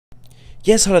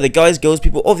Yes, hello there guys, girls,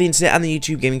 people of the internet and the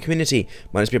YouTube gaming community.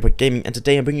 My name is BPRGaming and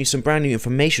today I'm bringing you some brand new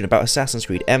information about Assassin's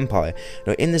Creed Empire.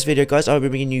 Now in this video guys, I'll be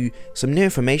bringing you some new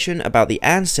information about the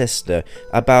Ancestor,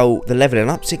 about the leveling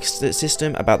up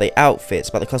system, about the outfits,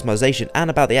 about the customization,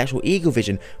 and about the actual Eagle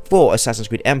Vision for Assassin's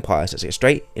Creed Empire. So let's get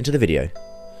straight into the video.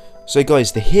 So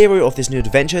guys, the hero of this new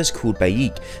adventure is called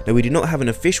Bayek. Now we do not have an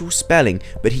official spelling,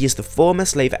 but he is the former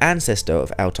slave ancestor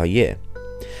of Altair.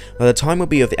 Now the time will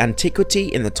be of the antiquity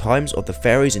in the times of the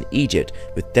pharaohs in Egypt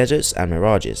with deserts and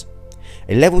mirages.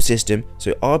 A level system,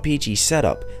 so RPG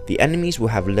setup, the enemies will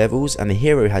have levels and the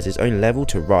hero has his own level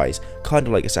to rise, kind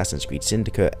of like Assassin's Creed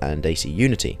Syndicate and AC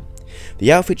Unity.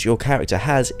 The outfit your character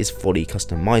has is fully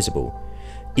customizable.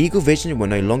 Eagle Vision will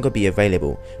no longer be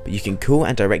available, but you can call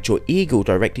and direct your eagle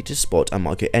directly to spot and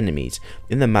mark your enemies,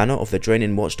 in the manner of the drone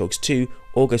in Watch Dogs 2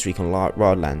 or Ghost Recon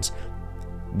Wildlands.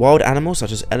 Wild animals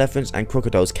such as elephants and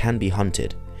crocodiles can be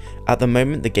hunted. At the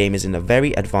moment the game is in a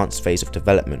very advanced phase of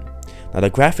development. Now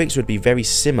the graphics would be very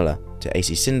similar to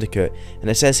AC Syndicate, and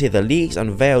it says here the leaks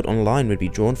unveiled online would be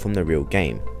drawn from the real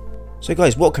game. So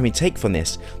guys, what can we take from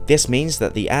this? This means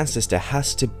that the Ancestor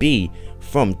has to be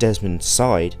from Desmond's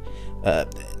side,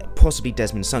 possibly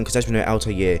Desmond's son, because as we know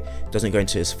Altair doesn't go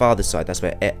into his father's side, that's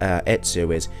where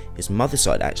Ezio is. His mother's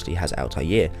side actually has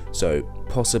Altair, so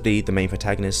possibly the main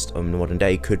protagonist of modern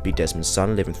day could be Desmond's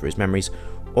son living through his memories,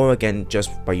 or again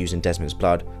just by using Desmond's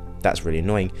blood. That's really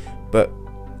annoying, but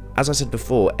as I said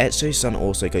before, Ezio's son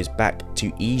also goes back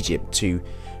to Egypt to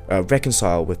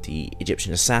reconcile with the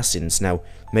Egyptian assassins. Now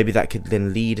maybe that could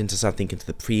then lead into something into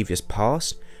the previous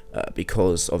past,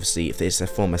 because obviously if it's a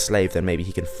former slave then maybe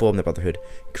he can form the Brotherhood,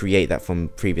 create that from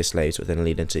previous slaves, which then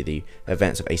lead into the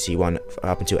events of AC1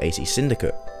 up until AC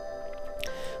Syndicate.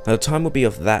 Now the time will be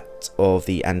of that of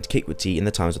the antiquity in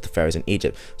the times of the pharaohs in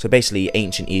Egypt, so basically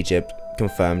ancient Egypt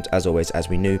confirmed as always as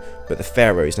we knew, but the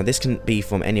pharaohs, now this can be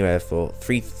from anywhere for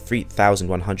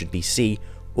 3100 BC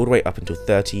all the way up until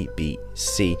 30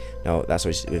 BC. Now that's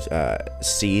with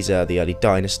Caesar, the early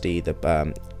dynasty, the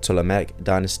Ptolemaic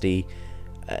dynasty.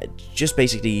 Just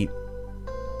basically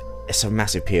it's a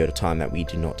massive period of time that we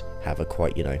do not have a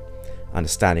quite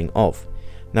understanding of.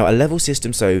 Now a level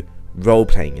system, so role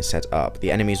playing is set up. The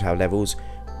enemies will have levels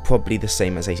probably the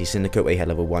same as AC Syndicate, where you had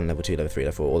level 1, level 2, level 3,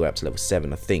 level 4, all the way up to level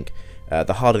 7 I think.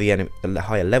 The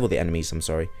higher level the enemies,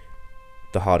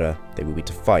 the harder they will be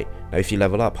to fight. Now if you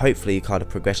level up, hopefully a kind of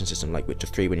progression system like Witcher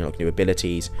 3 when you unlock new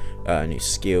abilities, new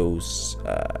skills,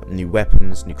 new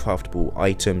weapons, new craftable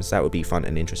items, that would be fun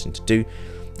and interesting to do.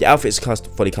 The outfit is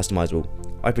fully customizable.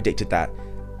 I predicted that.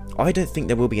 I don't think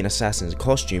there will be an assassin's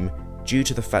costume due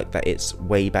to the fact that it's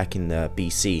way back in the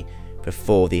BC,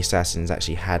 before the assassins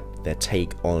actually had their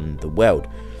take on the world.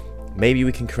 Maybe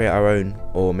we can create our own,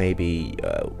 or maybe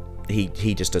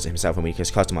he just does it himself and we can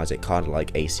customize it, kind of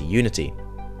like AC Unity.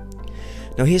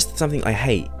 Now here's something I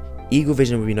hate. Eagle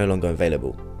Vision will be no longer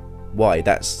available. Why?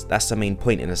 That's the main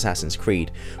point in Assassin's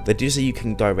Creed. They do say you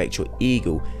can direct your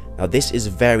eagle. Now this is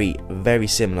very, very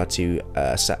similar to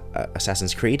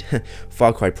Assassin's Creed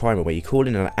Far Cry Primal, where you call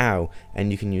in an owl and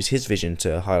you can use his vision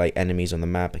to highlight enemies on the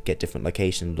map, get different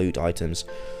locations, loot items.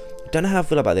 Don't know how I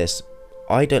feel about this.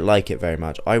 I don't like it very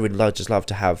much. I would just love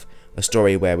to have a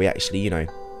story where we actually,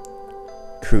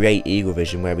 create Eagle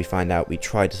Vision, where we find out we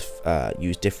try to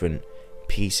use different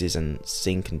pieces and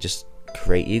sync and just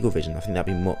create Eagle Vision. I think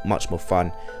that'd be much more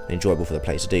fun and enjoyable for the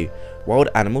players to do. Wild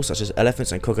animals such as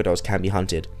elephants and crocodiles can be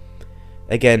hunted.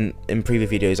 Again, in previous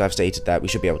videos I've stated that we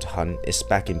should be able to hunt. It's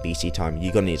back in BC time.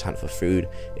 You're gonna need to hunt for food,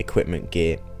 equipment,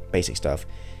 gear, basic stuff.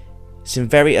 It's in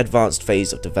very advanced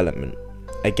phase of development.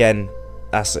 Again,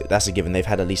 that's a given. They've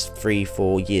had at least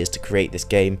 3-4 years to create this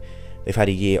game. They've had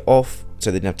a year off, so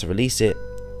they didn't have to release it,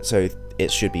 so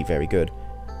it should be very good.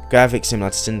 Graphics similar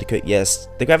to Syndicate, yes.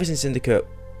 The graphics in Syndicate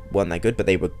weren't that good, but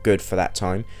they were good for that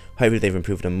time. Hopefully they've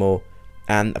improved them more.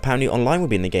 And apparently online will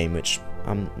be in the game, which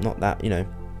I'm not that,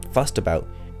 fussed about.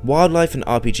 Wildlife and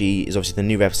RPG is obviously the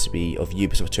new recipe of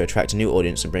Ubisoft to attract a new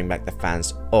audience and bring back the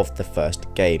fans of the first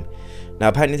game. Now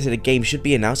apparently they said the game should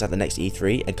be announced at the next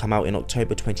E3 and come out in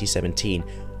October 2017.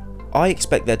 I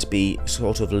expect there to be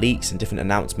sort of leaks and different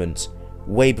announcements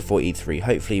way before E3,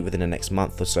 hopefully within the next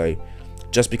month or so,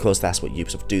 just because that's what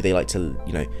Ubisoft do. They like to,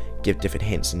 give different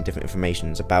hints and different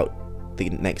informations about the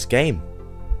next game.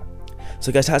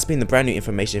 So guys, that's been the brand new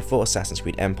information for Assassin's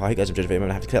Creed Empire. I hope you guys enjoyed the video.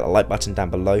 Remember to click that like button down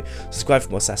below, subscribe for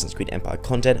more Assassin's Creed Empire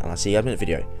content, and I'll see you in the next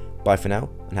video. Bye for now,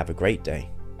 and have a great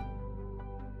day.